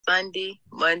Sunday,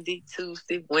 Monday,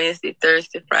 Tuesday, Wednesday,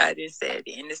 Thursday, Friday, and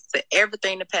Saturday. And it's to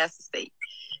everything the pastor says.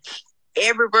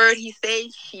 Every word he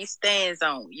says, she stands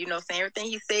on. You know what I'm saying? Everything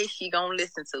he says, she gonna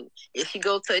listen to. If she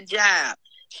go to a job,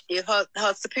 if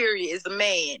her superior is a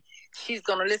man, she's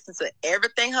gonna listen to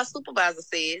everything her supervisor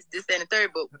says, this and the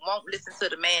third, but won't listen to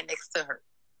the man next to her.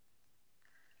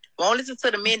 Won't listen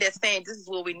to the men that's saying this is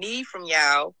what we need from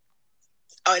y'all.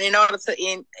 In order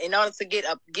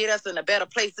to get us in a better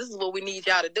place, this is what we need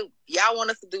y'all to do. Y'all want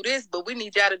us to do this, but we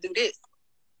need y'all to do this.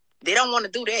 They don't want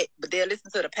to do that, but they'll listen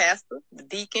to the pastor, the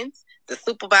deacons, the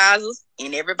supervisors,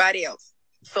 and everybody else.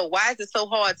 So why is it so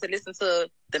hard to listen to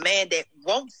the man that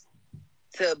wants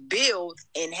to build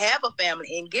and have a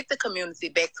family and get the community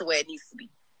back to where it needs to be?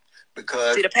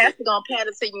 Because see, the pastor gonna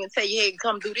patter to you and tell you, hey,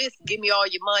 come do this, give me all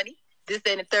your money, this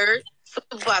and the third.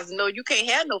 Supervisor, no, you can't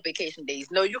have no vacation days.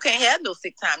 No, you can't have no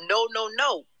sick time. No.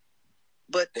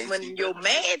 But when your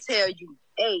man tell you,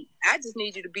 hey, I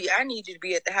need you to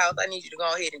be at the house. I need you to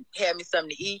go ahead and have me something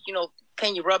to eat. You know,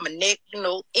 can you rub my neck? You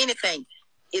know, anything.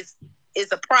 It's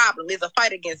a problem. It's a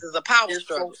fight against. It's a power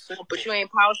struggle. But you ain't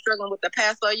power struggling with the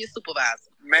pastor or your supervisor.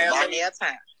 Man,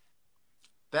 time.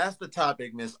 That's the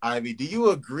topic, Miss Ivy. Do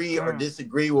you agree or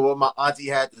disagree with what my auntie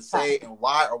had to say, and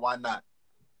why or why not?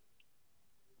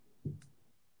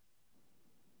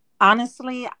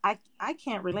 Honestly, I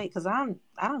can't relate because I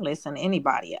don't listen to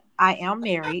anybody. I am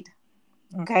married.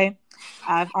 Okay,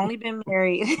 I've only been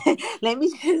married. let me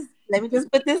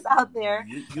just put this out there.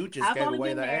 You just gave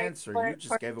away the answer. You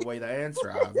just gave away the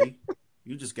answer, Ivy.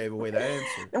 You just gave away the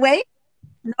answer. Wait,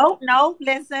 no.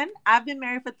 Listen, I've been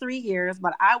married for 3 years,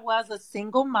 but I was a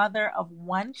single mother of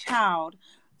one child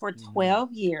for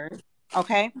 12 years.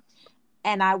 Okay,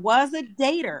 and I was a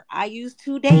dater. I used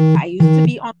to date. I used to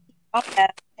be on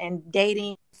and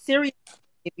dating seriously,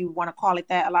 if you want to call it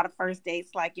that. A lot of first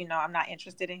dates, like, you know, I'm not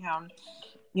interested in him,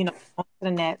 you know, on to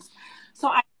the next. So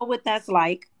I know what that's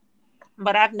like,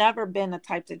 but I've never been the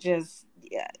type to just,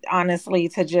 honestly,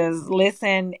 to just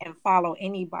listen and follow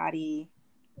anybody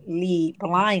lead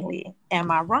blindly. Am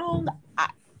I wrong?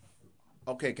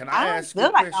 Okay, can I ask you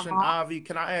a question, Avi?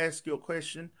 Can I ask you a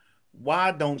question?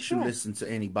 Why don't you listen to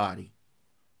anybody?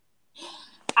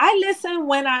 I listen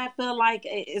when I feel like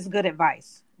it's good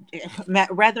advice.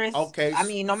 Rather it's okay. I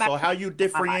mean, no matter. So how you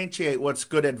differentiate what's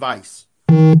good advice?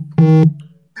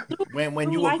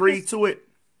 When you agree to it?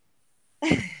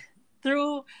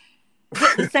 Through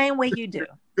the same way you do.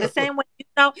 The same way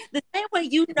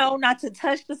you know not to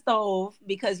touch the stove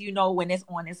because you know when it's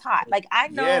on, it's hot. Like I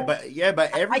know. But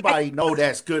everybody know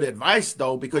that's good advice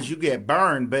though, because you get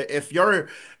burned. But if you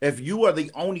are the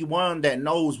only one that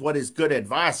knows what is good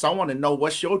advice, I want to know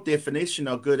what's your definition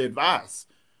of good advice.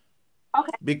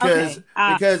 Okay. Because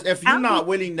if you're not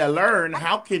willing to learn,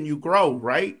 how can you grow,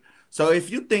 right? So if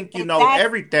you think you know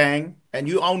everything and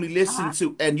you only listen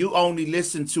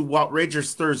to what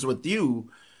registers with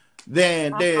you,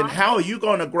 then how are you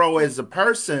going to grow as a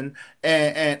person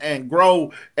and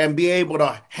grow and be able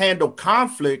to handle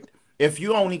conflict if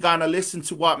you only gonna listen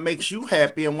to what makes you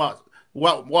happy and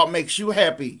what makes you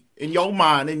happy in your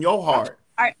mind, in your heart?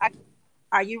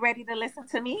 Are you ready to listen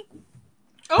to me?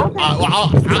 Okay.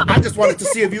 I just wanted to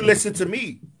see if you listened to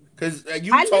me, because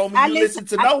you told me you listened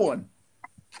to no one.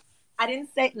 I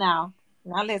didn't say now.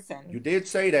 Now listen. You did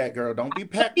say that, girl. Don't be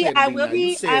pet-petting I me will now.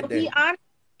 be honest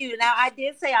with you. Now, I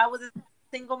did say I was a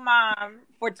single mom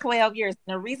for 12 years.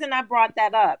 And the reason I brought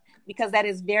that up, because that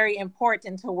is very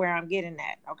important to where I'm getting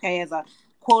at. Okay, as a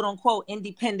quote unquote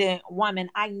independent woman,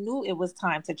 I knew it was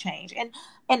time to change.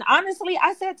 And honestly,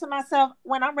 I said to myself,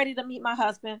 when I'm ready to meet my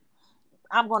husband,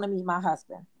 I'm going to meet my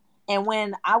husband. And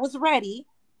when I was ready,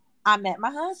 I met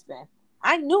my husband.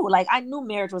 I knew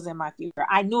marriage was in my future.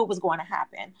 I knew it was going to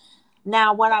happen.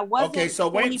 Now, what I wasn't so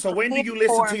when do you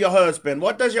listen to your husband?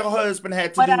 What does your husband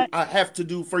have to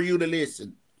do for you to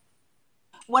listen?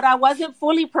 What I wasn't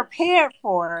fully prepared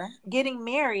for getting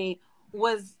married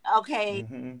was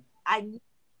you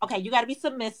got to be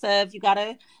submissive. You got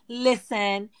to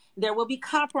listen. There will be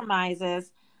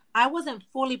compromises. I wasn't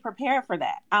fully prepared for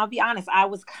that. I'll be honest. I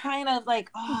was kind of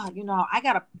like,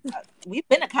 we've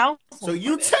been a counselor. So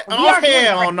you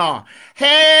hell no.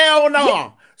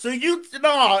 Yeah. So you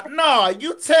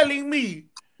telling me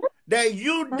that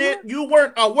you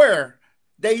weren't aware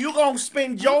that you gonna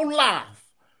spend your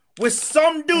life with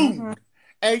some dude,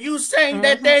 and you saying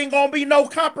that there ain't gonna be no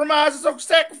compromises or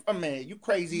sacrifice? Man, you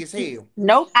crazy as hell.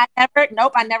 Nope, I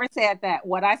never said that.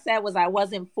 What I said was I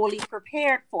wasn't fully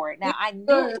prepared for it. Now I knew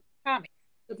it was coming,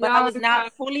 but I was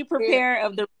not fully prepared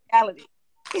of the reality.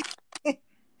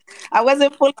 I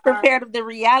wasn't fully prepared of the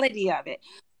reality of it.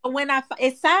 when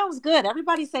it sounds good.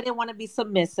 Everybody say they want to be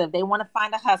submissive. They want to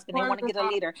find a husband. They want to get a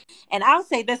leader. And I'll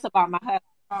say this about my husband.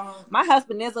 My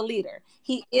husband is a leader.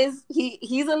 He's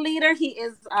a leader.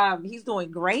 He's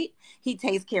doing great. He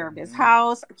takes care of his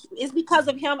house. It's because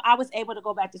of him I was able to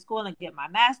go back to school and get my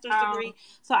master's degree.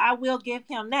 So I will give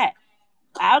him that.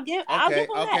 I'll give him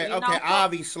that. Okay.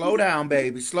 Avi, slow down,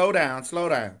 baby. Slow down.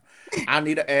 I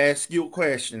need to ask you a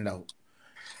question though.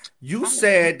 You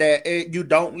said that you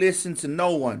don't listen to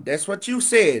no one. That's what you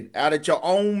said out of your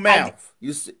own mouth.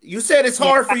 You said it's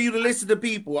hard for you to listen to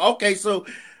people. Okay, so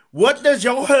what does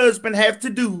your husband have to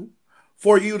do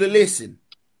for you to listen?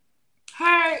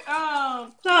 Hey,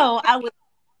 so I would.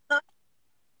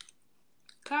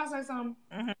 Can I say something?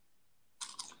 Mm-hmm.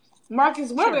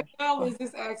 Marcus, where the hell is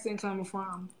this accent coming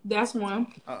from? That's one.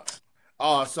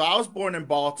 So I was born in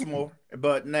Baltimore,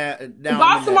 but now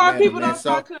Baltimore people don't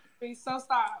talk country, so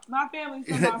stop. My family's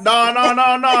from Baltimore.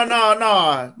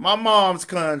 No. My mom's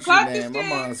country, man. My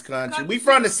mom's country. We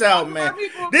from the South, man.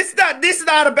 This is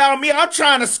not about me. I'm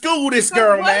trying to school this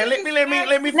girl, man. Let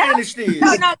me finish this.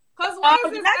 No.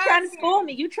 You're not trying to school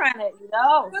me. You trying to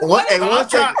One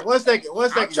second.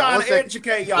 I'm trying to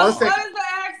educate y'all. What is the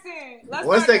accent?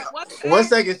 One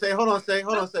second. Say, hold on. Say,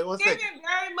 1 second. Giving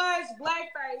very much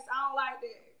blackface. I don't like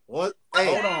that. What? Hey,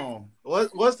 hold on.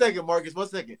 1 second, Marcus. 1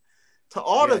 second. To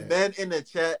all the men in the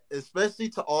chat, especially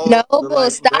to all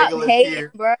stop hating,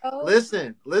 here, bro.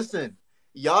 Listen.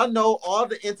 Y'all know all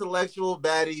the intellectual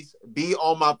baddies be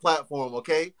on my platform,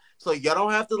 okay? So y'all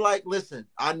don't have to listen.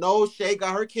 I know Shay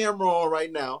got her camera on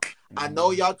right now. I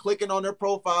know y'all clicking on their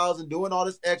profiles and doing all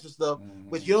this extra stuff,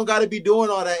 but you don't got to be doing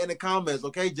all that in the comments,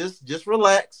 okay? Just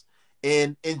relax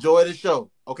and enjoy the show,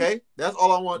 okay? That's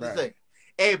all I wanted to say.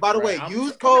 Hey, by the way,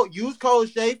 use code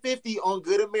Shay50 on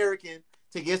Good American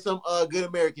to get some Good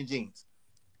American jeans.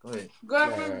 Go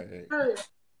ahead. Good.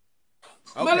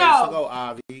 Okay, so go,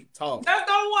 Avi. Talk. That's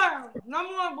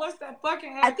number one. What's that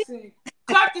fucking accent?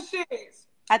 Cut the shits.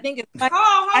 I think it's funny.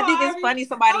 It's funny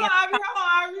somebody. Hold on,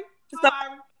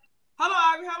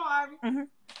 Ivy. Mm-hmm.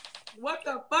 What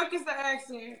the fuck is the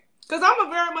accent? Because I'm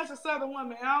very much a Southern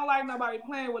woman, and I don't like nobody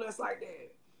playing with us like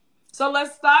that. So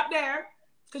let's stop there.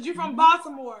 Because you're from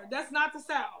Baltimore. That's not the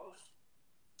South.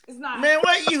 It's not. Man,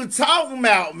 what you talking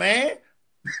about, man?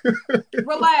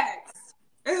 Relax.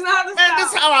 It's not the man, South.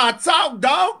 This how I talk,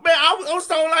 dog. Man, I was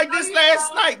talking like this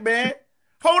last night, man.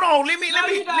 Hold on, let me.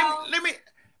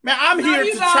 Man, I'm here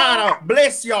to try to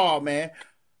bless y'all, man.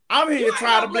 I'm here to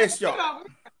try to bless y'all.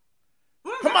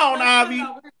 Come on, Ivy.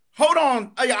 Hold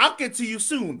on. I'll get to you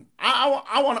soon.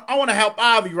 I want to help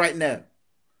Ivy right now.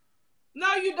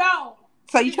 No, you don't.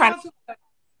 So you trying to?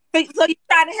 So you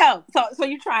trying to help? So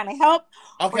you trying to help?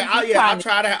 Okay. I'll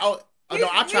try to help. No,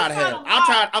 I'll try to help. I'll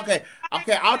try to help.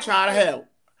 I'll try to help.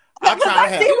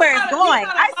 I see where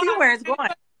it's going.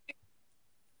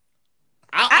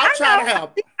 I'll try to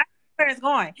help. Where it's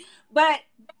going, but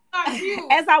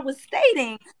as I was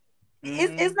stating,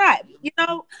 it's not.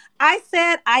 I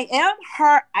said I am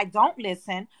hurt. I don't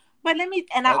listen, but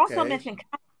I also mentioned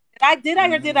counseling.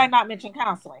 Did I not mention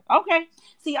counseling? Okay.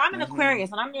 See, I'm an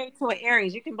Aquarius and I'm married to an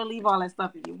Aries. You can believe all that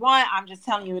stuff if you want. I'm just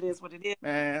telling you it is what it is.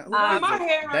 Man, who gives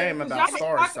a damn about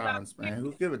star signs, man?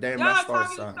 Who give a damn about star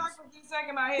signs?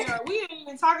 We didn't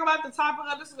even talk about the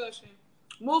topic of discussion.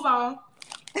 Move on.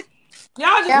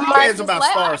 Y'all just cares about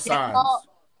star signs.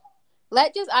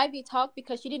 Let just Ivy talk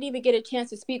because she didn't even get a chance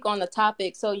to speak on the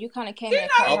topic, so you kind of came in.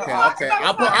 Okay. I'll talking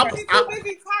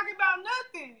about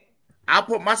nothing. I'll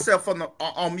put myself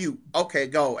on mute. Okay,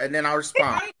 go, and then I'll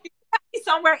respond.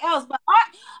 Somewhere else, but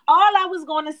all I was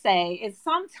going to say is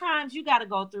sometimes you got to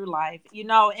go through life,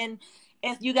 and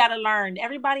you got to learn.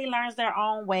 Everybody learns their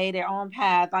own way, their own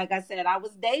path. Like I said, I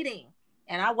was dating.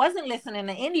 And I wasn't listening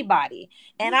to anybody.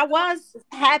 And I was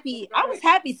happy. I was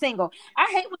happy single. I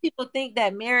hate when people think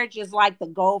that marriage is like the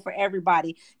goal for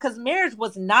everybody. Because marriage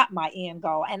was not my end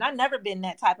goal. And I've never been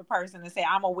that type of person to say,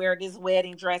 I'm going to wear this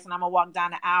wedding dress and I'm going to walk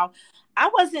down the aisle.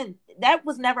 That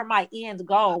was never my end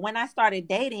goal. When I started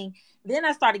dating, then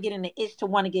I started getting the itch to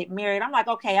want to get married. I'm like,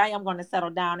 okay, I am going to settle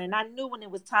down. And I knew when it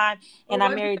was time and I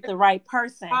married the right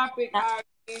person.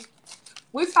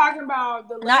 We're talking about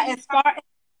the not as far as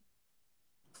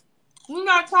we're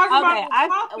not talking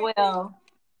about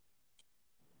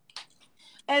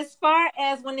as far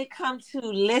as when it comes to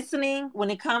listening to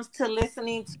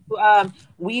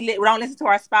we don't listen to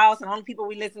our spouse and the only people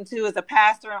we listen to is a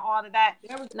pastor and all of that.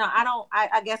 No, I don't.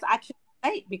 I guess I can't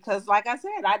relate because, like I said,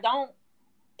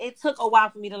 it took a while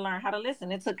for me to learn how to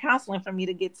listen. It took counseling for me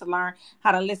to get to learn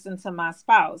how to listen to my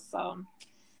spouse. So.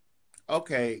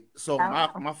 Okay, so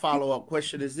my follow-up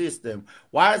question is this then.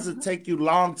 Why does it take you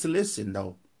long to listen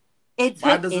though?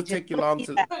 Why does it take you long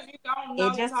to?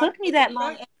 You just took me that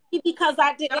long because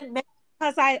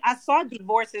I saw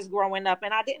divorces growing up,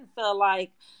 and I didn't feel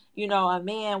like, a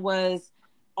man was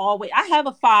always. I have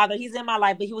a father; he's in my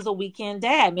life, but he was a weekend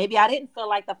dad. Maybe I didn't feel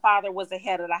like the father was the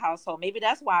head of the household. Maybe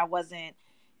that's why I wasn't,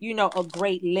 a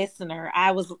great listener.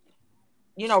 I was,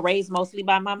 raised mostly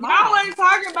by my mom. Y'all ain't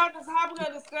talking about this topic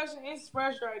of discussion. It's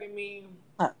frustrating me.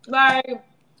 Like,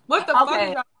 what the fuck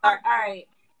is y'all? All right.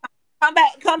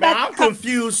 Come back. I'm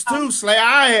confused too, Slay.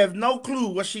 I have no clue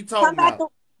what she talking about.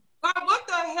 Like, what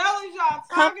the hell is y'all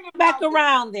talking about? Back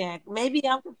around then. Maybe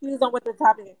I'm confused on what the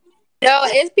topic is. No,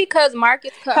 it's because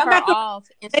Marcus cut her off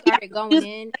and started going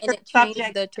in, and it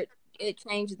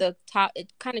changed the top.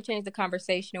 It kind of changed the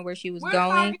conversation where she was going.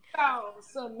 Talking about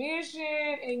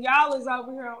submission, and y'all is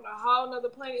over here on a whole nother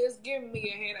planet. It's giving me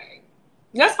a headache.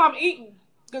 That's why I'm eating.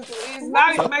 It's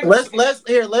not even making let's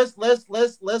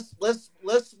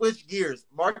switch gears.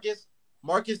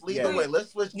 Marcus, lead the way.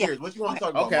 Let's switch gears. What you want to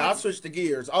talk about? Okay, I'll switch the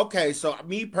gears. Okay, so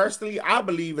me personally, I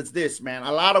believe it's this, man.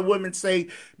 A lot of women say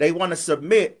they want to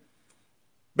submit,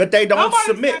 but they don't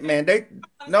submit, man.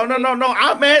 No.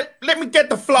 Man, let me get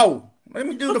the flow. Let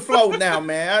me do the flow now,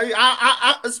 man.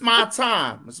 It's my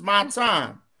time. It's my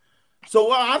time. So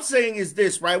what I'm saying is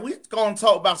this, right? We're gonna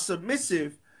talk about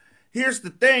submissive. Here's the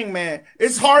thing, man.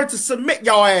 It's hard to submit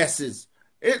y'all asses.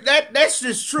 That's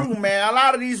just true, man. A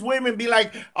lot of these women be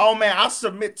like, oh, man, I'll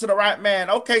submit to the right man.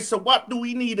 Okay, so what do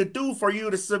we need to do for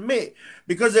you to submit?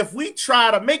 Because if we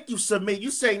try to make you submit,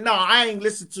 you say, no, I ain't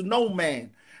listen to no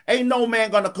man. Ain't no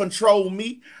man going to control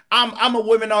me. I'm a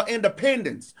woman of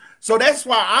independence. So that's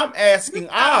why I'm asking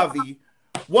Avi,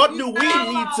 what do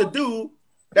we need to do?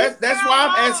 That's why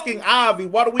I'm asking Avi,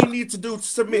 what do we need to do to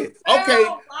submit?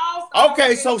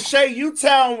 Okay, so Shay, you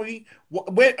tell me,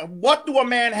 what do a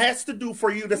man has to do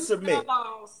for you to submit?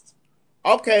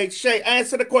 Okay, Shay,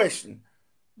 answer the question.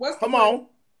 Come on.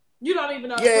 You don't even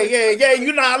know. Yeah,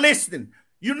 you're not listening.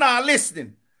 You're not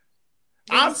listening.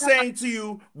 I'm saying to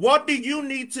you, what do you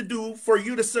need to do for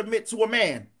you to submit to a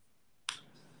man?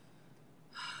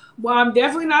 Well, I'm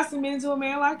definitely not submitting to a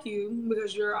man like you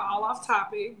because you're all off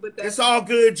topic. But it's all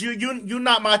good. You're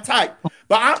not my type.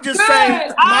 But I'm just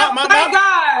saying,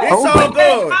 it's all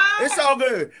good. It's all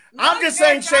good. I'm just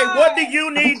saying, Shay, what do you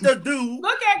need to do?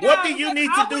 What do you need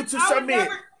to do to submit?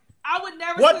 I would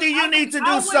never. What do you need to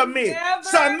do? Submit.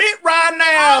 Submit right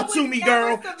now to me,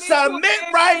 girl. Submit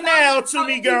right now to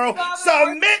me, girl.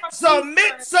 Submit to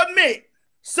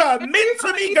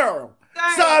me, girl.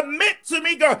 Submit to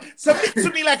me, girl. Submit to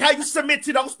me like how you submit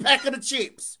to those pack of the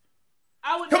chips.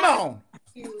 Come on.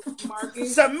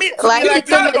 Submit to me like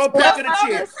you those pack of the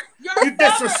chips. You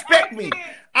disrespect me.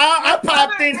 I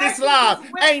popped in this live.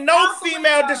 Ain't no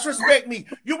female disrespect me.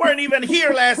 You weren't even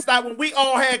here last night when we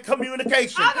all had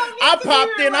communication. I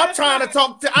popped in. I'm trying to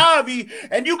talk to Ivy,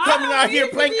 and you coming out here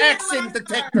playing accent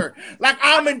detector like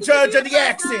I'm in judge of the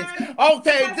accents.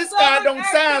 Okay, this guy don't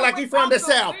sound like he from the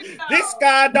South. This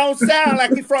guy don't sound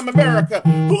like he from America.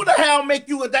 Who the hell make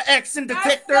you the accent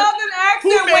detector?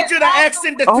 Who made you the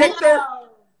accent detector?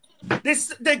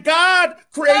 Did God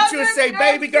create you and say,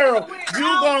 baby girl, you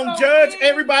gonna judge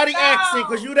everybody accent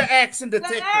because you the accent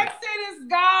detector? The accent is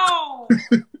gone.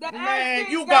 Man,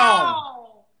 you gone.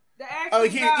 Oh,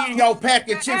 here eating your pack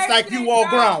of chips like you all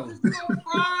grown. You're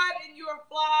fried and you're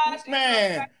flied.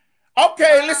 Man.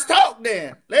 Okay, let's talk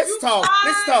then. Let's talk.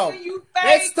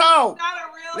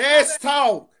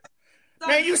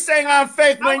 Man, you saying I'm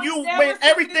fake when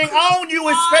everything on you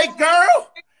is fake, girl?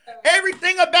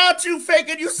 Everything about you fake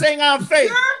and you saying I'm fake.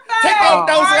 Take off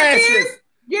those lashes.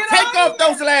 Take off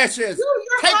those lashes.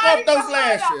 Take off those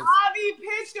lashes.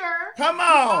 Come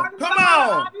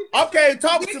on. Okay,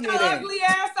 talk to me then.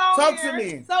 Talk to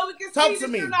me. So we can see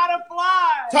that you're not a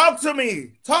fly. Talk to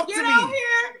me. Talk to me.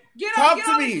 Talk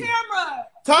to me.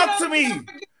 Talk to me.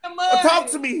 Talk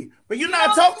to me. But you're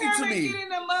not talking to me.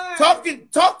 Talk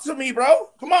to me, bro.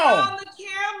 Come on. On the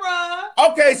camera.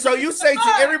 Okay, so you say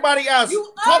to everybody else,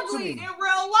 talk to me. In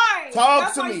real life.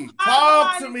 Talk to me.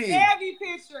 Talk to me.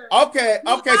 Okay,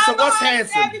 so what's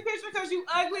handsome? Picture because you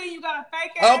ugly and you got a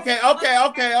fake ass. Okay.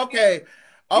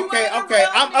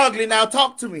 I'm ugly now.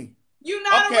 Talk to me. You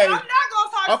not I'm not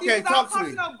gonna talk to you. I'm talking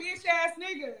to no bitch ass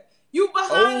nigga. You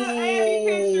behind the Abby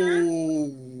picture.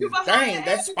 You behind dang,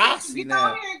 that's spicy now. Get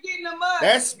out here and get in the mud.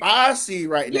 That's spicy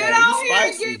right now. Get out here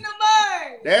and get in the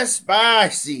mud. That's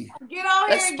spicy. Get out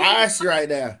here and get spicy right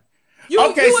now.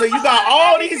 Okay, so you got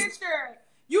all these. Picture.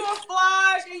 You a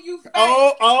flash and you fake.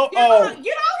 Oh. Get out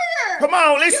here. Come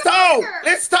on, let's talk.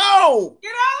 Let's talk.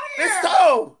 Get out here. Let's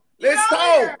talk. Let's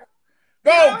talk.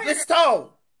 Go, let's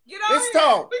talk. Get out let's here.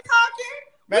 Talk. We talking.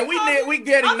 Man, we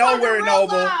getting nowhere,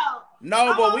 Noble.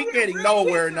 Noble, we getting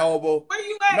nowhere, Noble. Where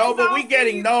you at? Noble, we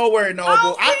getting nowhere,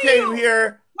 Noble. I came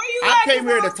here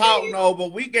to talk,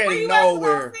 Noble. We getting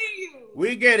nowhere.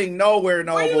 We getting nowhere,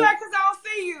 Noble. Where you at? Cause I don't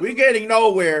see you. We getting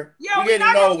nowhere. Yeah, we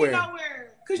getting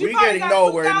nowhere. We getting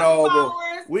nowhere, Noble.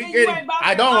 We getting.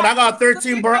 I don't. I got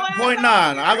 13.9.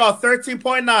 I got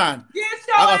 13.9. I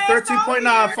got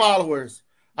 13.9 followers.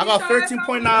 I got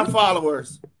 13.9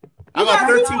 followers. I got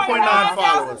 13.9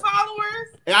 followers.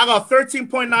 And I got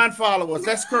 13.9 followers.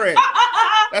 That's correct.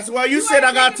 That's why you said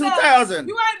I got 2,000.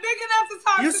 You ain't big enough to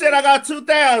talk to me. You said I got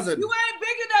 2,000. You ain't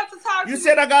big enough to talk to me. You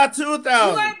said I got 2,000.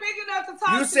 You ain't big enough to talk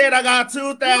to me. You said I got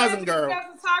 2,000, girl. You ain't big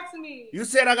enough to talk to me. You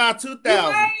said I got 2,000. You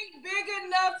ain't big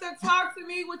enough to talk to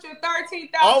me with your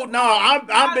 13,000. Oh, no,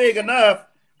 I'm big enough.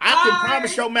 I can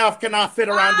promise your mouth cannot fit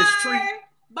around this tree.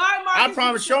 Bye, Marcus. I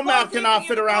promise your mouth cannot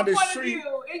fit around this tree.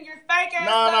 In your fake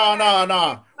ass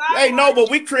No. Hey, Noble,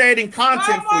 we creating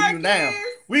content for you now.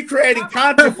 We creating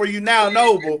content for you now,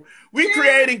 Noble. We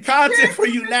creating content for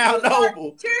you now,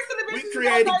 Noble. We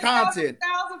creating content.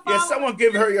 Yeah, someone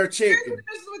give her your chicken. Cheers to the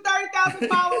bitches with 30,000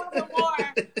 followers or more.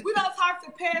 We don't talk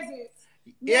to peasants.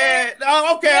 Yeah.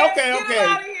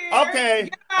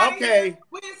 Okay.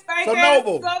 So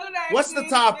Noble, what's the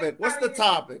topic? What's the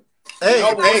topic? Hey,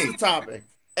 Noble, what's the topic?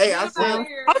 Hey, I said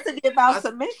supposed to be about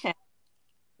submission.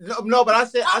 No, but I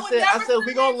said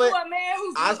we gonna let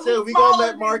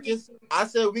Marcus. I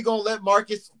said we gonna let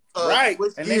Marcus. Right,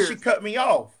 switch and gears. then she cut me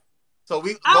off. So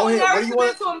we I go would ahead. What never do you submit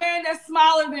want? to a man that's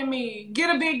smaller than me.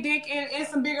 Get a big dick and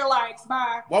some bigger likes.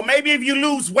 Bye. Well, maybe if you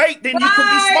lose weight, then you could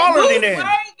be smaller than them.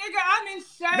 Nigga, I'm in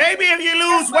shape. Maybe if you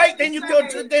lose weight, then you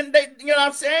could. Then they, you know what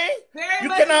I'm saying? You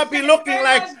cannot be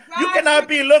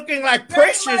looking like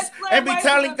Precious and be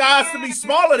telling guys to be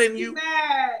smaller than you.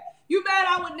 You mad?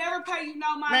 I would never pay you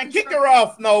no money. Man, kick her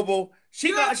off, Noble.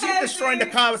 She's destroying the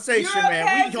conversation,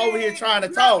 man. We over here trying to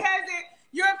talk.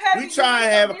 You're a peasant. We trying to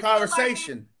have a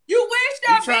conversation. You wish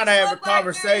that we trying to have a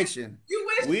conversation.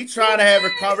 We trying to have a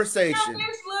conversation.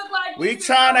 We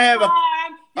trying to have a.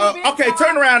 Okay,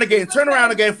 turn around again. Turn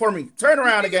around again for me. Turn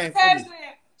around again for me.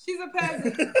 She's a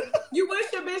peasant. You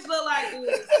wish your bitch looked like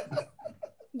this.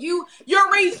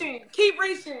 You're reaching. Keep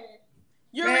reaching.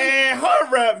 Man,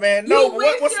 hurry up, man. No,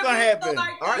 what's gonna happen?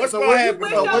 What's gonna happen? You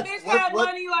wish your bitch had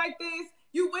money like this.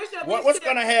 You wish your bitch what's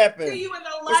gonna happen? See you in the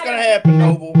light. What's gonna happen,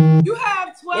 Noble? You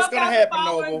have 12,000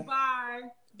 followers. Bye.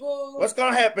 Boo. What's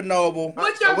gonna happen, Noble?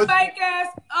 With your fake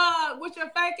ass,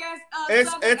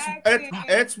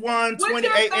 It's 1:20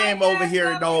 a.m. over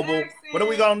here, Noble. What are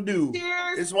we gonna do?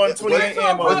 Cheers. It's 1:20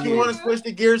 a.m. over What you want to switch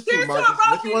the gears to, Marcus?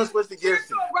 What you want to switch the gears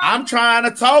to? I'm trying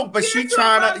to talk, but she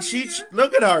trying to. She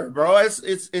look at her, bro. It's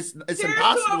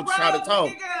impossible to try to talk.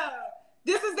 Nigga.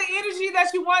 This is the energy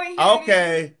that you want to hear.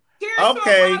 Okay. Cheers to a broke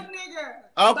nigga.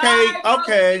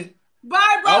 Okay.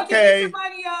 Bye, bro. Okay. Get your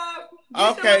money up.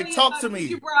 Okay, talk to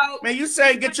me. Man, you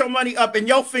say get your money up and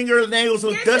your fingernails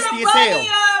was dusty as hell.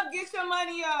 Get your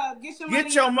money up.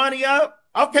 Get your money up.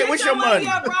 Okay, where's your money?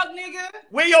 Up, broke nigga.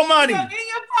 Where your money?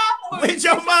 Where's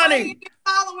your money?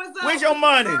 Where's your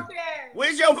money?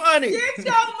 Where's your money? Get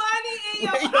your money in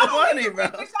your Where's your money, bro?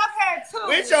 I've had two.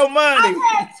 Where's your money? I've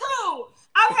had two.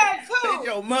 Where's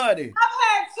your money? I've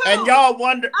had two. And y'all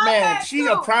wonder, man, she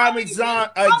a prime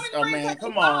example. Oh, man,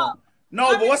 come on.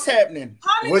 No, but what's happening?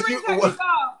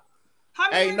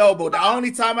 Hey, no, but the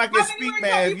only time I can speak,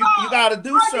 man, you gotta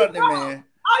do something, man.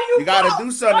 You gotta do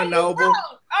something, Noble.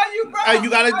 Are you broke? Hey, you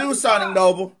gotta do something,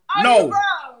 Noble. No.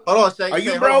 Hold on, Shay. Are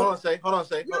you broke? Hold on,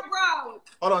 Shay. You're broke.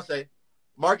 Hold on, Shay.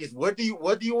 Marcus, what do you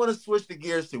want to switch the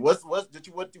gears to? What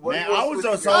man, I was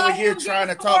just over here trying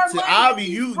to talk to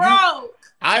Avi.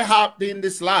 I hopped in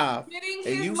this live,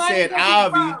 and you said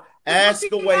Avi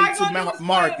ask away to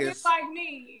Marcus. Like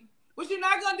me. What you're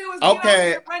not gonna do is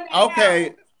okay.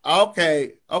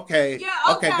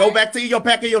 Yeah, Go back to eat your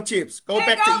pack of your chips. Go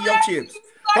back to eat your chips.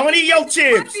 Go and eat your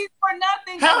chips.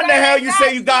 How in the hell you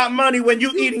say you got money when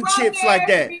you eating chips like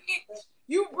that?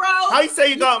 You broke. How you say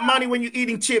you got money when you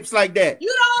eating chips like that?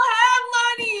 You don't have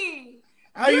money.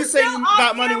 How you say you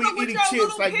got money when you eating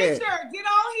chips like that? Get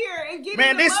on here and get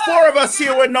man, there's four of us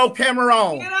here with no camera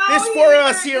on. There's four of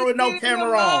us here with no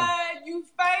camera on. You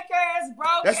fake ass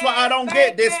broke. That's why I don't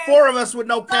get. There's four of us with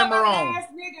no camera on.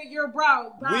 Nigga, you're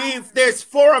broke. There's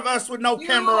four of us with no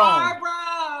camera on.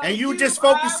 Broke. And you just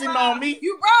focusing on me.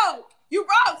 You broke. You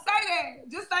broke. Say that.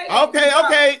 Just say that.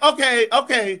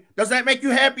 Okay. Does that make you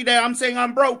happy that I'm saying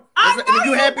I'm broke?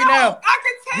 You happy broke. now? I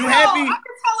can tell. You happy? I can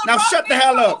tell now shut the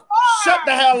hell up. Shut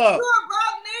the hell up. You're a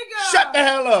broke nigga. Shut the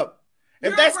hell up.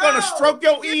 If that's gonna stroke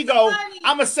your ego,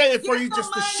 I'ma say it for you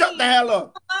just to shut the hell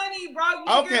up. Money, broke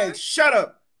nigga. Okay, shut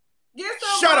up.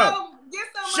 Shut up.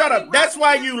 Shut up. That's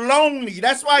why you lonely.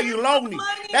 That's why you lonely.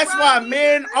 That's why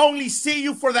men only see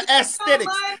you for the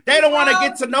aesthetics. They don't want to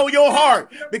get to know your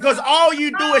heart because all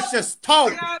you do is just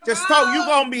talk. Just talk. You're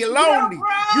going to be lonely.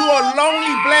 You are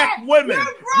lonely black women.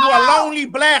 You are lonely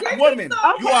black women.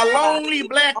 You are lonely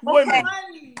black women.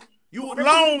 You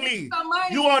lonely.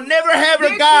 You will never have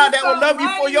a guy that will love you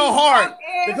for your heart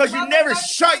because you never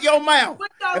shut your mouth.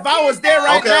 If I was there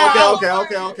right now. Okay. All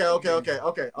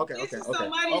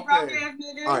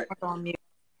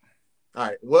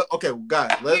right. What? Okay,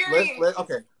 guys. Let's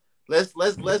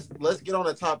get on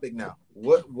the topic now.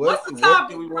 What's the topic? What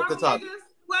do we want the topic?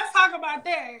 Let's talk about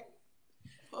that.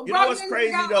 You know what's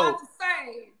crazy though?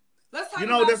 You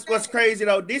know this what's crazy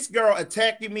though? This girl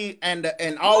attacking me and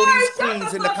all these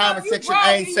queens in the comment section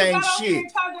ain't saying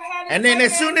shit. And then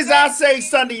as soon as I say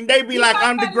something, they be like,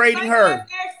 I'm degrading her.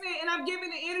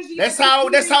 That's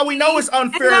how we know it's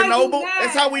unfair, Noble.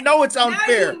 That's how we know it's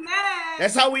unfair.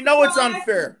 That's how we know it's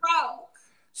unfair.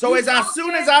 So as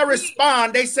soon as I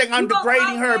respond, they say I'm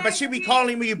degrading her, but she be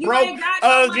calling me broke,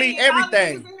 ugly,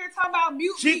 everything.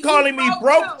 She calling me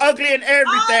broke, ugly, and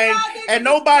everything, and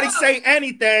nobody say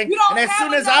anything. And as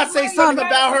soon as I say something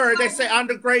about her, they say I'm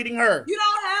degrading her. You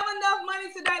don't have enough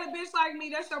money to date a bitch like me.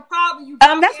 That's your problem.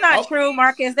 That's not true,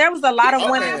 Marcus. There was a lot of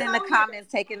women in the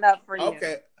comments taking up for you.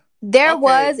 Okay. There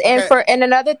was, and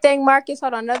another thing, Marcus,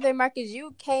 hold on, another thing, Marcus,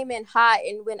 you came in hot,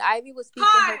 and when Ivy was speaking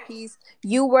her piece,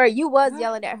 you was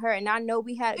yelling at her, and I know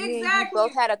me and you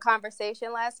both had a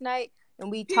conversation last night,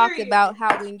 and we talked about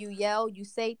how when you yell, you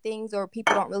say things, or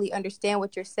people don't really understand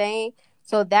what you're saying.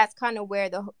 So that's kind of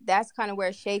where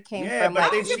Shay came from.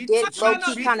 But then she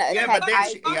kind of attacked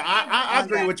Ivy. I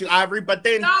agree with you, Ivory. But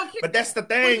that's the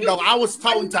thing, though. I was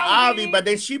talking to Ivy, but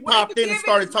then she popped in and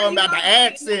started talking about the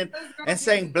accent and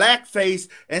saying blackface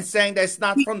and saying that's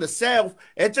not from the South.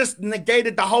 It just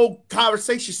negated the whole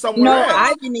conversation somewhere else.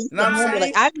 Ivy needs to handle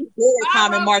it. Ivy's good at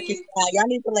calming Marcus down. Y'all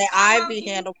need to let Ivy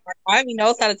handle Marcus. Ivy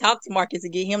knows how to talk to Marcus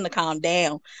and get him to calm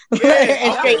down. Don't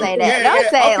say that. Don't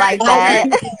say it like that.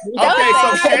 Okay,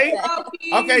 so Shay.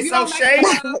 So Shay,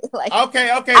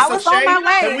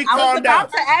 can we calm down?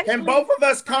 Can both of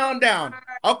us calm down?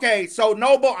 Okay, so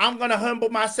Noble, I'm gonna humble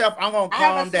myself. I'm gonna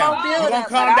calm down. You gonna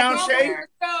calm down, Shay?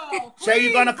 Shay,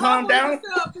 you gonna calm down?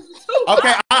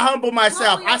 Okay, I humble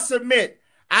myself. I submit.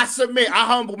 I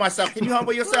humble myself. Can you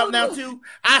humble yourself now too?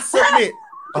 I submit.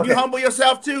 Can you humble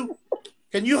yourself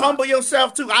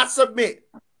too? I submit.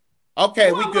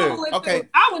 Okay, we good. Okay.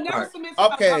 I would never submit to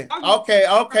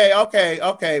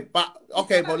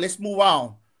but let's move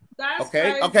on. That's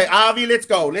okay, crazy. Okay, Avi, let's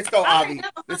go, Avi.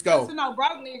 Let's go. No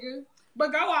broke nigga,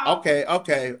 but go on.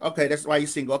 Okay, that's why you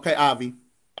single. Okay, Avi.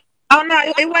 Oh no,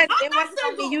 it wasn't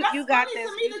on me. You got this.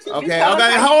 Okay,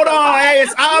 hold on. Hey,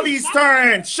 it's Avi's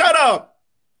turn. Shut up.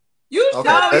 No,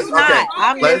 it's not.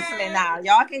 I'm listening now.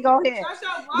 Y'all can go ahead.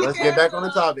 Let's get back on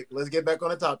the topic.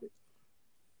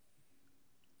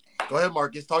 Go ahead,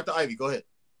 Marcus. Talk to Ivy. Go ahead.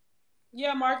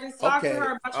 Yeah, Marcus. Talk to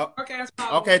her about your broke-ass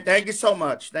problem. Okay, thank you so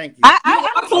much. Thank you. I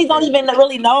honestly don't even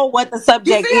really know what the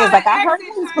subject is. Like, I heard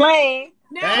you explain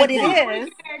what it is.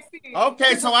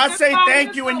 Okay, so I say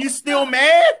thank you and you still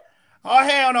mad? Oh,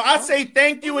 hell no. I say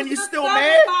thank you and you still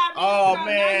mad? Oh,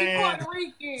 man.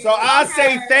 So I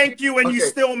say thank you and you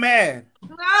still mad.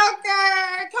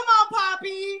 Okay, come on,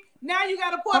 Poppy. Now you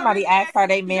got a somebody asked her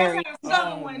they married.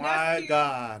 Oh my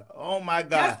God.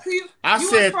 I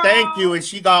said thank you and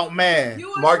she got mad.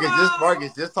 Marcus,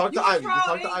 just talk to Ivy.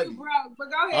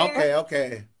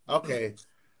 Okay.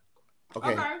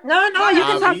 No, you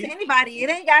can talk to anybody.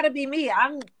 It ain't gotta be me.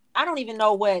 I don't even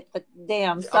know what the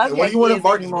damn subject what do you want is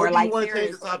Marcus, anymore. What do you want to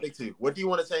change the topic to? What do you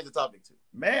want to change the topic to?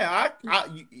 Man,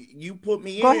 you put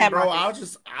me Go in, ahead, bro.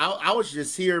 Marcus. I was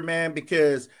just here, man,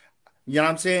 because you know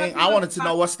what I'm saying? I wanted to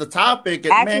know what's the topic.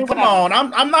 And, Actually, man, come on.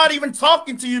 I'm not even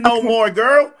talking to you no more,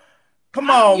 girl.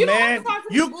 Come on, man.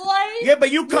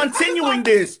 But you continuing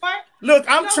this. Look,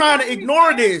 I'm trying to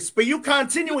ignore this, but you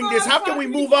continuing this. How can we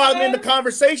move on in the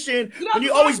conversation when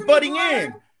you always butting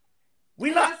in? We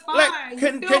not like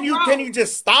can you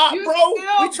just stop, bro?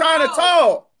 We trying to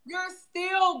talk. You're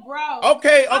still broke.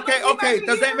 Okay.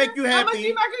 Does that make you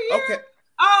happy? Okay.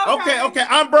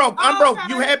 I'm broke.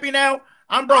 You happy now?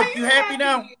 I'm broke. You happy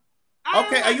now?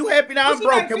 Okay, are you happy now? I'm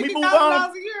broke. Can we move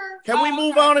on? Can we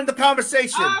move on in the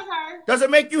conversation? Does it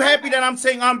make you happy that I'm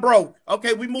saying I'm broke?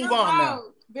 Okay, we move on now.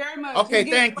 Very much. Okay,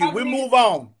 thank you. We move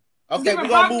on. Okay, we're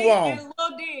gonna move on.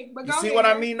 You see what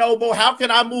I mean, Noble? How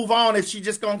can I move on if she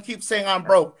just gonna keep saying I'm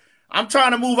broke? I'm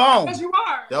trying to move on. Because you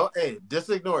are. No, hey, just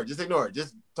ignore it. Just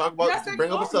talk about.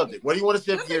 Bring up a subject. What do you want to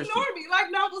shift gears to? Ignore me, like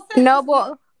Noble said.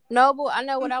 Noble, I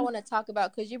know what I want to talk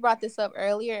about because you brought this up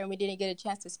earlier and we didn't get a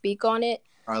chance to speak on it.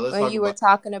 All right, let's when talk you about were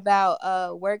talking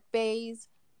about work bays,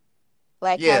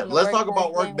 like Yeah, having a let's work talk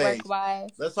about work husband, work bays.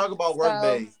 wife. Let's talk about work So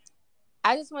bays.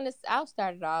 I just want to, I'll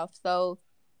start it off. So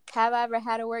have I ever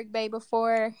had a work bay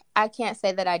before? I can't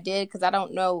say that I did because I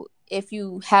don't know if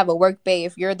you have a work bay,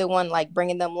 if you're the one like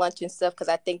bringing them lunch and stuff. Because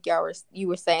I think you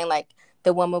were saying like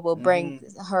the woman will bring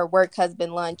her work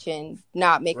husband lunch and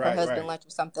not make her husband lunch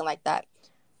or something like that.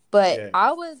 But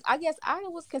I guess I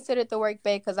was considered the work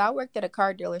babe because I worked at a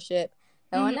car dealership.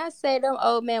 And when I say them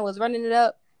old man was running it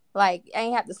up, like I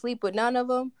ain't have to sleep with none of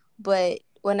them. But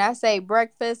when I say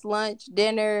breakfast, lunch,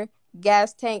 dinner,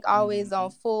 gas tank always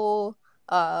on full,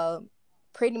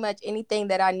 pretty much anything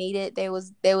that I needed, they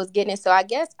was getting it. So I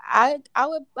guess I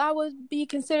would be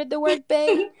considered the work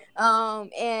babe.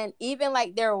 And even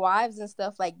like their wives and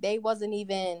stuff, like they wasn't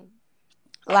even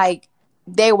like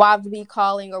they wives be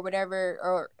calling or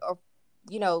whatever, or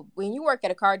you know, when you work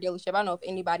at a car dealership, I don't know if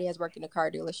anybody has worked in a car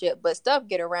dealership, but stuff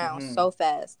get around so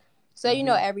fast. So you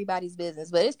know everybody's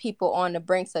business, but it's people on the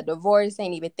brinks of divorce,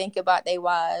 ain't even think about their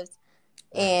wives.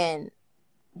 And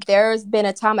there's been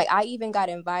a time like I even got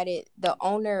invited, the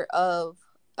owner of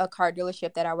a car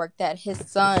dealership that I worked at, his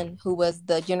son, who was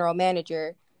the general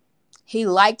manager, he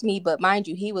liked me, but mind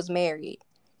you, he was married.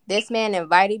 This man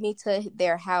invited me to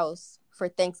their house for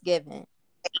Thanksgiving.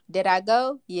 Did I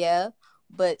go? Yeah.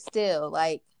 But still,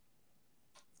 like,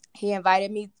 he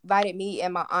invited me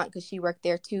and my aunt, because she worked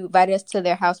there too, invited us to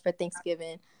their house for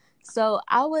Thanksgiving. So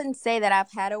I wouldn't say that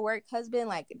I've had a work husband,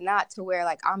 like, not to where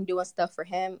like I'm doing stuff for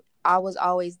him. I was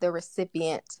always the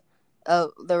recipient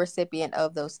of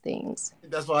those things.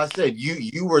 That's why I said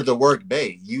you were the work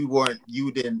bae. You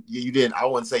didn't I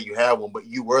wouldn't say you had one, but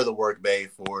you were the work bae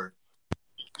for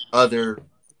other,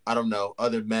 I don't know,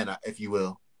 other men, if you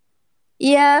will.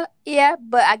 Yeah,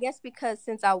 but I guess because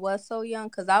since I was so young,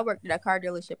 because I worked at a car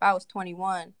dealership, I was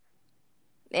 21,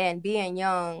 and being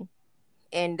young,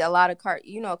 and a lot of car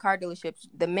dealerships,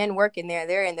 the men working there,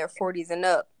 they're in their 40s and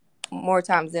up more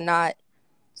times than not.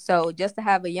 So just to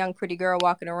have a young, pretty girl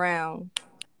walking around,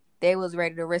 they was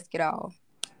ready to risk it all.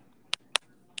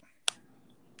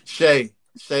 Shay,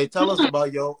 tell us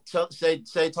about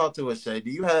Shay, talk to us, Shay.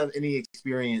 Do you have any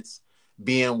experience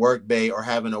being work bae or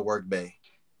having a work bae?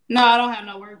 No, I don't have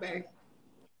no work bae.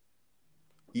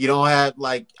 You don't have,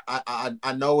 like,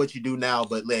 I know what you do now,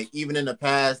 but like even in the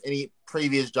past, any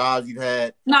previous jobs you've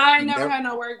had? No, I ain't never had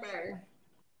no work bae.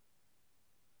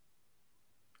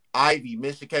 Ivy,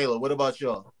 Miss Kayla, what about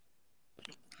y'all?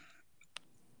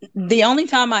 The only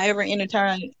time I ever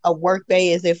entertained a work bae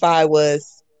is if I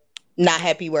was not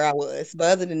happy where I was.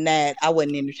 But other than that, I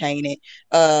wouldn't entertain it.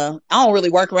 I don't really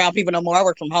work around people no more. I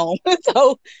work from home.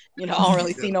 So, I don't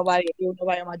really see nobody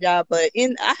on my job. But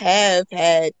I have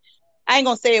had, I ain't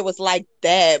gonna say it was like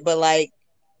that, but like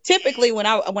typically when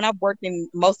I've worked in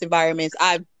most environments,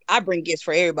 I bring gifts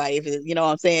for everybody. If it, you know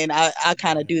what I'm saying, I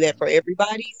kind of do that for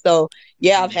everybody. So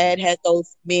yeah, I've had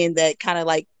those men that kind of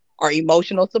like are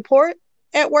emotional support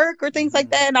at work or things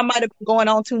like that, and I might have been going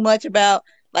on too much about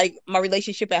like my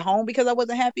relationship at home because I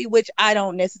wasn't happy, which I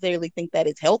don't necessarily think that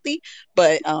is healthy,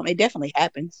 but it definitely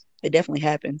happens. It definitely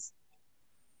happens.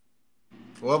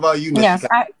 What about you, Miss? Yes,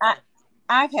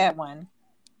 I've had one.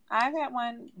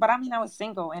 But I mean, I was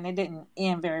single and it didn't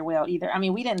end very well either. I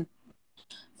mean, we didn't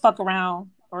fuck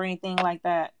around or anything like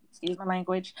that. Excuse my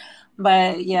language.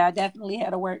 But yeah, I definitely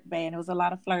had a work bae and it was a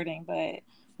lot of flirting, but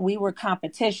we were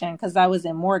competition because I was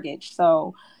in mortgage.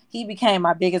 So he became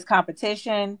my biggest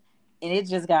competition and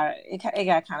it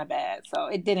got kind of bad. So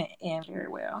it didn't end very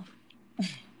well.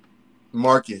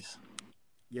 Marcus.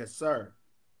 Yes, sir.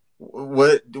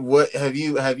 What have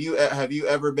you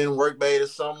ever been work bae to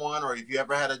someone, or have you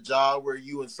ever had a job where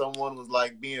you and someone was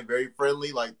like being very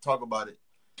friendly? Like, talk about it.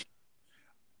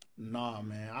 Nah,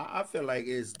 man. I feel like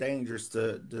it's dangerous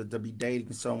to be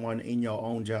dating someone in your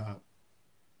own job.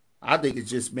 I think it's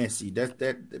just messy.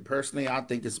 That personally, I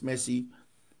think it's messy,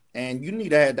 and you need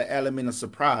to have the element of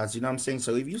surprise. You know what I'm saying?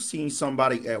 So if you see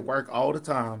somebody at work all the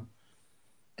time,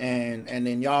 and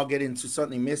then y'all get into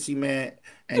something messy, man,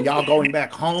 and y'all going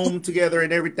back home together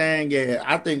and everything, yeah,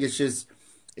 I think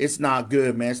it's not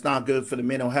good, man. It's not good for the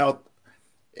mental health.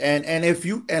 And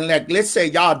like, let's say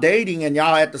y'all dating and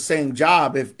y'all at the same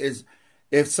job,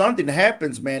 if something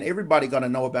happens, man, everybody gonna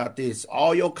know about this.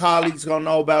 All your colleagues gonna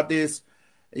know about this.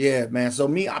 Yeah, man. So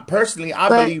me, I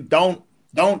believe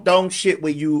don't shit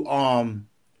where you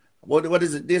what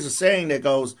is it? There's a saying that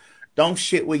goes, don't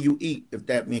shit where you eat, if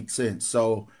that makes sense.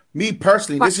 So me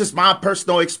personally, this is my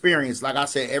personal experience. Like I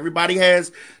said, everybody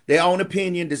has their own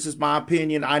opinion. This is my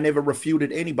opinion. I never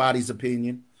refuted anybody's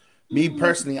opinion. Me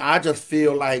personally, I just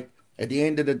feel like at the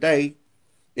end of the day,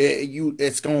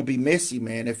 it's gonna be messy,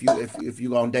 man. If you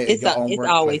gonna date in your own It's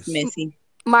always workplace. messy. It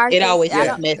Marcus, always is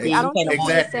Yeah, messy. I You don't can't think he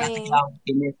avoid was it. It saying always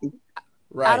be messy. I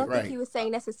right, don't think he right. was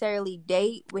saying necessarily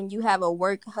date when you have a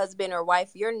work husband or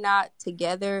wife. You're not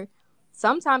together.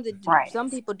 Sometimes Right. some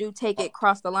people do take it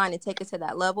across the line and take it to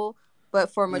that level.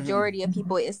 But for a majority of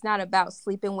people, it's not about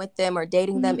sleeping with them or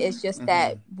dating them. It's just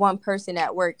that one person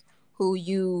at work who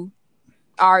you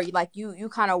are like you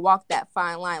kind of walk that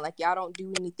fine line. Like y'all don't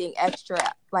do anything extra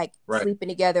like Right. sleeping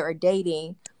together or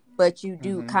dating, but you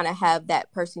do kind of have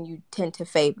that person you tend to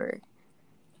favor.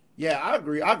 Yeah, I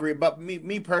agree. I agree. But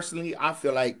me personally, I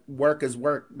feel like work is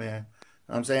work, man. You know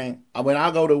what I'm saying, when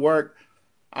I go to work,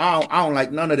 I don't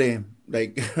like none of them.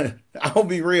 Like, I'll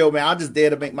be real, man. I'm just there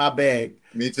to make my bag.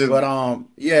 Me too. But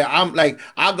yeah, I'm like,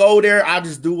 I go there, I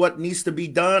just do what needs to be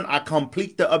done. I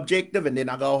complete the objective, and then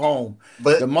I go home.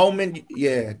 But The moment,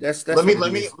 yeah, that's let what me it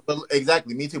let me is.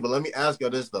 exactly, me too. But let me ask y'all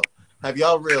this though: have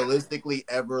y'all realistically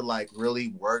ever like really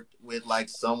worked with like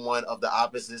someone of the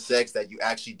opposite sex that you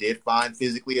actually did find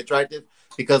physically attractive?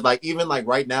 Because like even like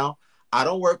right now, I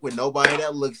don't work with nobody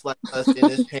that looks like us in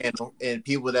this panel and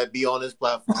people that be on this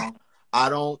platform. I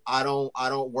don't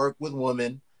work with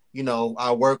women. You know,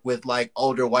 I work with like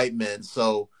older white men.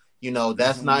 So you know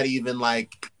that's not even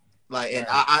like, and Right.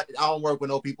 I don't work with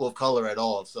no people of color at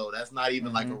all, so that's not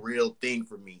even like a Mm-hmm. real thing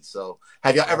for me. So,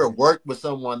 have y'all ever Right. worked with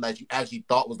someone that you actually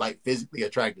thought was like physically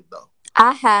attractive though?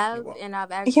 I You have, are. and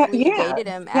I've Yeah, actually yeah, dated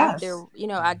him after,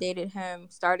 yes. I dated him,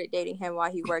 started dating him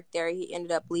while he worked there. He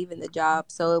ended up leaving the job,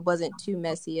 so it wasn't too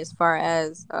messy as far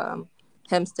as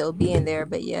him still being there.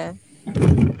 But yeah,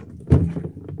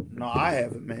 No, I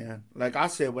haven't, man. Like I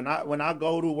said, when I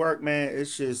go to work, man,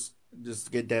 it's just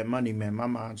to get that money, man. My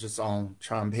mind's just on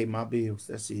trying to pay my bills.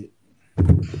 That's it.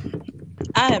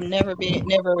 I have never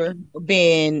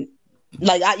been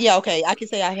like yeah, okay, I can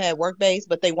say I had work base,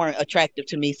 but they weren't attractive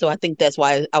to me. So I think that's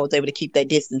why I was able to keep that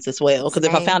distance as well. Because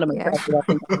if I same. found them Yeah, attractive, I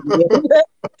think I would be able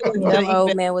yeah, to them old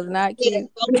even man was not yeah, cute.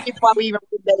 the only reason why we even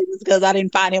dated was because I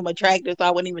didn't find him attractive, so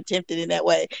I wasn't even tempted in that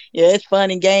way. Yeah, it's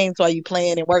fun and games while you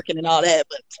playing and working and all that,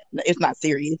 but it's not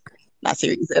serious. Not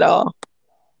serious at all.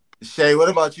 Shay, what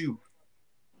about you?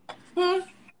 Hmm.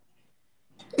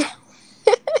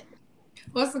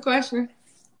 What's the question?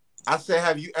 I said,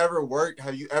 have you ever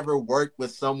worked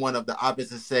with someone of the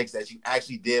opposite sex that you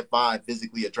actually did find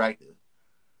physically attractive?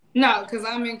 No, because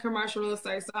I'm in commercial real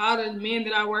estate, so all the men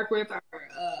that I work with are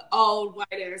old white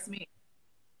ass men.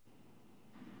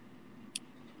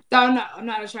 So no, I'm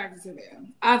not attracted to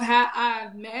them.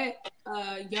 I've met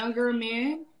younger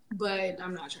men, but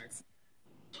I'm not attracted.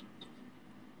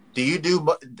 Do you do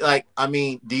like I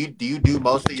mean, do you do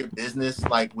most of your business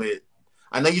like with?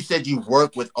 I know you said you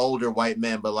work with older white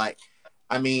men, but like,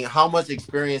 I mean, how much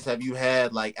experience have you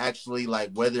had like actually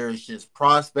like whether it's just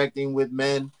prospecting with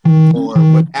men or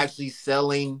with actually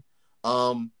selling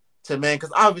to men?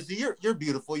 Because obviously you're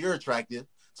beautiful, you're attractive.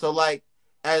 So like,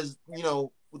 as you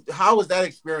know, how was that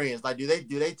experience? Like, do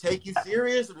they take you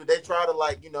serious or do they try to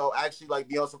like actually like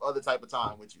be on some other type of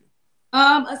time with you?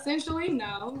 Essentially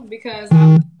no, because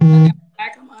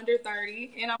I'm under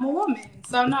 30 and I'm a woman.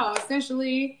 So no,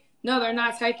 essentially no, they're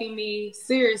not taking me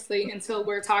seriously until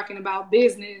we're talking about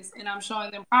business and I'm showing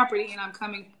them property and I'm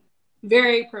coming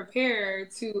very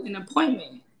prepared to an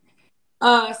appointment.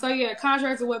 So yeah,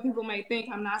 contrary to what people may think,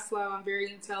 I'm not slow. I'm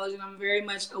very intelligent. I'm very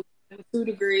much a 2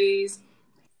 degrees.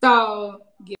 So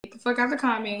get the fuck out the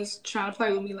comments trying to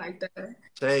play with me like that.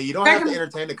 Say you don't have to Second,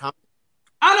 entertain the comment.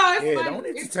 I know it's Yeah, funny. don't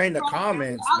It's entertain the trolling.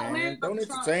 comments, I live man. for Don't the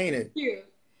trolling. entertain It's it. cute.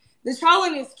 The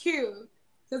trolling is cute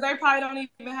because they probably don't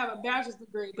even have a bachelor's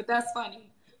degree, but that's funny.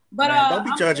 But Man, don't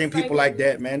be I'm gonna judging just say people like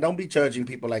this. that, man. Don't be judging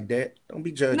people like that. Don't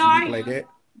be No, judging people I like am. that.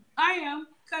 I am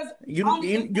because You only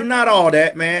you you're ignorant not people. all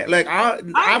that, man. Like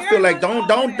I'm I feel very like much don't all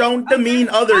don't that. don't demean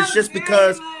others I'm just very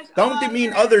because much don't all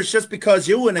demean that. others just because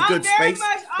you're in a I'm good very space.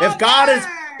 much If all God is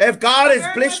that. if God I'm has very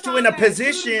much blessed you all in a that. Two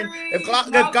position, degrees, If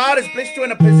no God has blessed you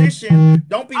in a kids. position,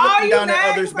 don't be Oh, looking you down at mad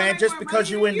others, because I man, make just more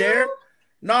because money you than in you? there.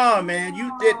 Nah, man,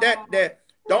 you did Oh. that.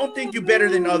 Don't think you better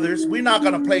than others. We're not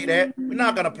gonna play that. We're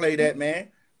not gonna play that, man.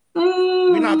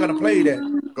 We're not gonna play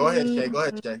that. Go ahead, Shay. Go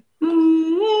ahead, Shay.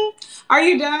 Are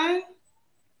you done?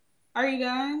 Are you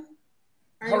done?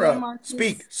 Are you Hold done, up. Marcus?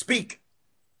 Speak.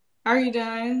 Are you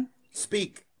done?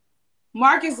 Speak.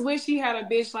 Marcus wish he had a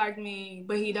bitch like me,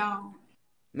 but he don't.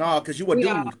 Nah, cause you a He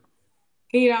don't. dude.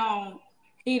 He don't.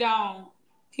 He don't.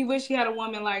 He wish he had a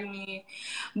woman like me.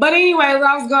 But anyway, what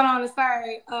I was going on to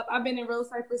say, I've been in real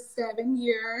estate for 7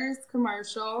 years,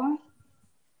 commercial.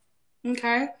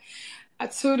 Okay.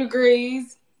 2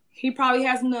 degrees. He probably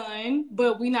has none,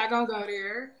 but we not gonna go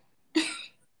there.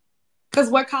 Because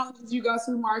what college did you go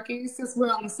to, Marcus? Since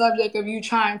we're on the subject of you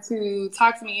trying to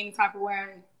talk to me any type of way.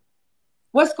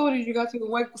 What school did you go to?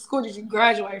 What school did you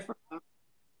graduate from?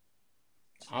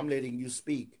 I'm letting you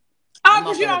speak. Oh, I'm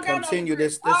not because you going to don't got no continue degree.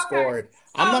 this discord. Okay.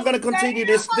 So I'm not going to continue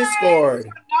this stay with discord.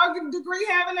 your no degree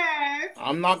having ass.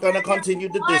 I'm not going to continue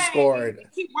the discord.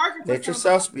 Keep working for Let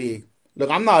yourself somebody. speak. Look,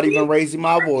 I'm not even raising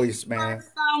my Working voice, man. for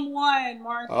someone,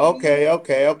 Marcus.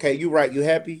 Okay. You right. You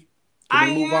happy?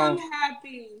 Can we move on? I am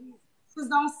happy. Because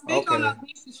don't speak on a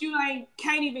bitch that you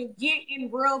can't even get in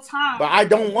real time. But I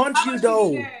don't want you,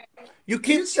 though. You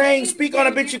keep saying speak on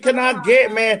a bitch you cannot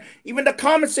get, man. Even the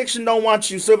comment section don't want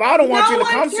you. So if I don't want you in the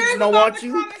comment section, don't want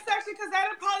you. Comment section because they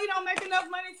probably don't make enough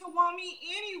money to want me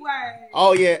anyway.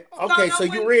 Oh yeah. Okay, so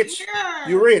you rich. Cares.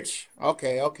 You rich.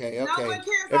 Okay. No one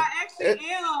cares. I actually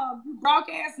am. You broke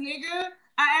ass nigga.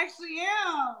 I actually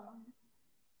am.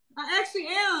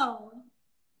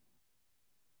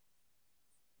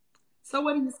 So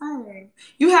what are you saying?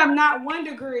 You have not 1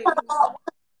 degree.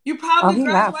 You probably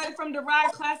graduated from the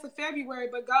right class of February,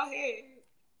 but go ahead.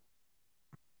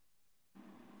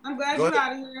 I'm glad you're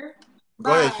out of here.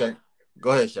 Go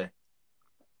ahead, Shay.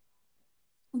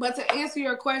 But to answer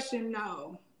your question,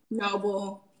 no.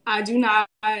 Noble, I do not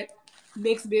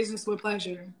mix business with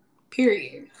pleasure.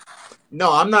 Period.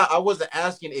 No, I'm not. I wasn't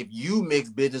asking if you mix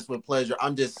business with pleasure.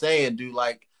 I'm just saying, do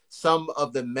like some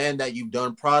of the men that you've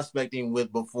done prospecting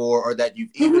with before, or that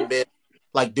you've even been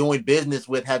like doing business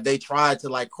with, have they tried to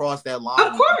like cross that line?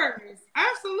 Of course.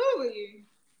 Absolutely.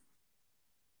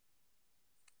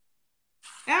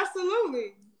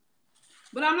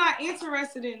 But I'm not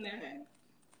interested in that.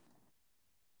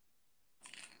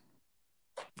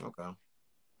 Okay.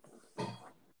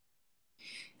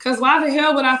 Because why the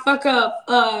hell would I fuck up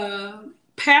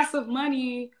passive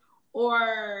money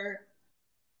or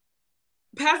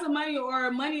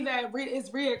money that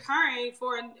is reoccurring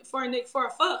for a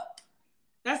fuck?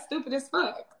 That's stupid as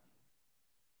fuck.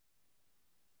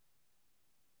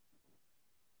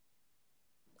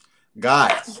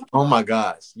 Guys, oh my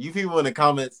gosh. You people in the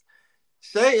comments,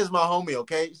 Shay is my homie,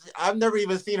 okay? I've never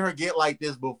even seen her get like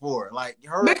this before. Like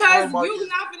her. Because you're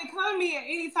not gonna come to me in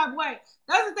any type of way.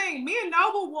 That's the thing. Me and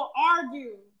Noble will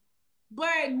argue.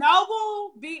 But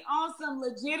Noble be on some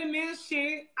legitimate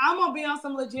shit. I'm gonna be on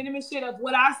some legitimate shit of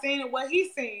what I seen and what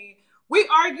he's seen. We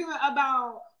arguing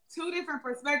about 2 different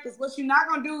perspectives. What you're not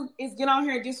gonna do is get on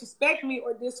here and disrespect me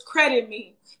or discredit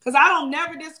me. Because I don't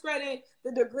never discredit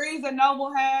the degrees that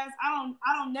Noble has. I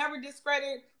don't never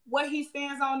discredit what he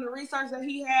stands on, the research that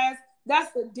he has.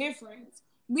 That's the difference.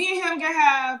 Me and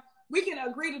him we can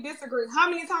agree to disagree. How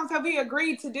many times have we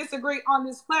agreed to disagree on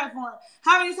this platform?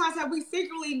 How many times have we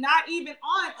secretly, not even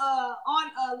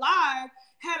on a live,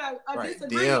 had a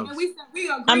disagreement and we said we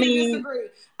agree to disagree?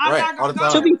 I'm not gonna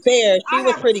go. To be fair, she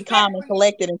was pretty calm and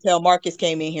collected until Marcus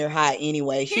came in here hot.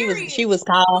 Anyway, she was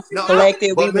calm,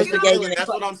 collected. We was engaging. That's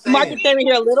what I'm saying. Marcus came in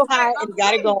here a little hot and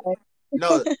got it going.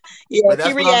 No, yeah, but that's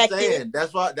she what reacted. I'm saying.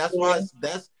 That's why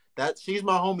she's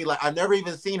my homie. Like I've never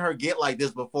even seen her get like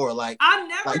this before. Like I'm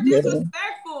never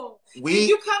disrespectful. If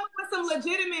you come with some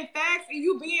legitimate facts and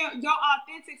you being your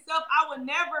authentic self, I would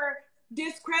never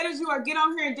discredit you or get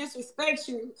on here and disrespect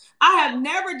you. I have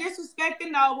never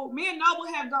disrespected Noble. Me and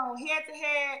Noble have gone head to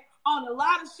head on a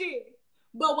lot of shit.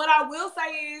 But what I will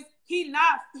say is he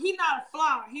not a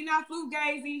fly. He not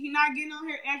fugazi. He not getting on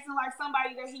here acting like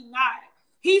somebody that he not.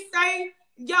 He say,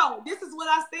 yo, this is what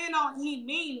I stand on. He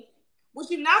mean it.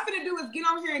 What you're not going to do is get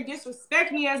on here and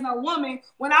disrespect me as no woman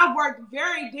when I've worked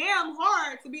very damn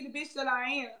hard to be the bitch that I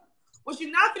am. What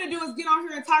you're not going to do is get on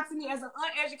here and talk to me as an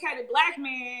uneducated black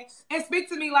man and speak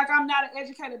to me like I'm not an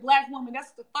educated black woman.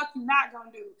 That's what the fuck you're not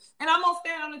going to do. And I'm going to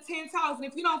stand on the 10 toes. And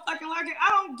if you don't fucking like it, I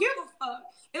don't give a fuck.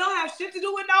 It don't have shit to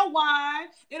do with no wine.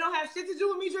 It don't have shit to do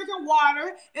with me drinking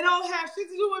water. It don't have shit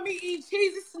to do with me eating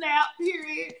cheesy snap,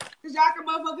 period. Because y'all can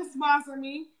motherfucking sponsor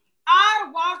me. I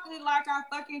walk it like I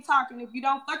fucking talk. And if you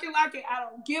don't fucking like it, I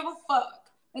don't give a fuck.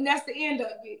 And that's the end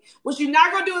of it. What you're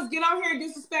not going to do is get on here and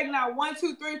disrespect now 1,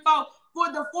 2, 3, 4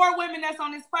 for the 4 women that's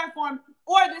on this platform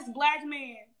or this black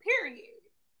man. Period.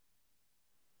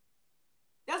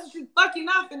 That's what you fucking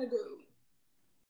not finna do.